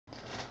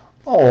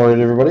Alright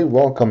everybody,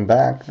 welcome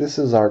back. This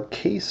is our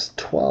Case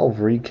 12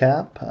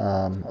 recap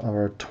of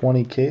our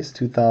 20 case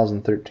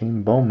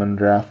 2013 Bowman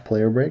Draft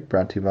Player Break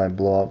brought to you by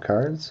Blowout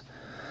Cards.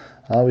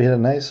 We had a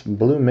nice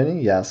blue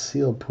mini,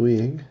 Yasiel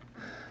Puig,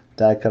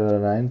 die cut out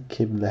of 9,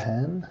 Kib the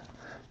Hen.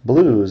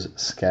 Blues,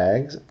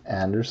 Skaggs,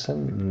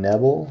 Anderson,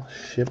 Nebel,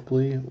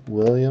 Shipley,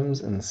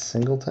 Williams, and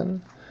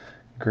Singleton.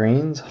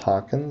 Greens,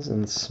 Hawkins,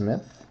 and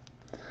Smith.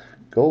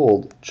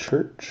 Gold,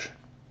 Church,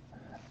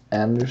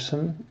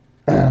 Anderson,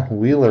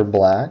 Wheeler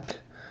Black,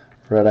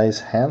 Red Ice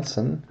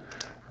Hansen,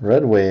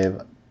 Red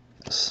Wave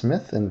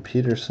Smith and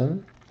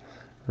Peterson,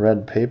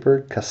 Red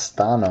Paper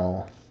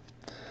Castano.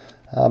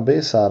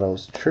 Base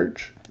autos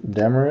Church,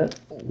 Demerit,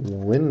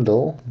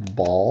 Windle,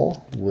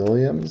 Ball,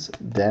 Williams,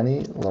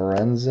 Denny,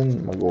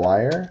 Lorenzen,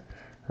 McGuire.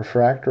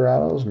 Refractor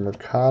autos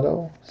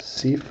Mercado,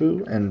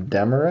 Sifu, and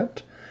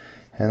Demerit.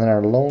 And then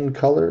our lone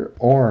color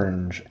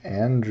orange,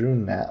 Andrew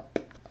Knapp.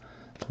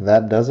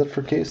 That does it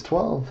for case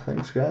 12.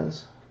 Thanks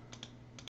guys.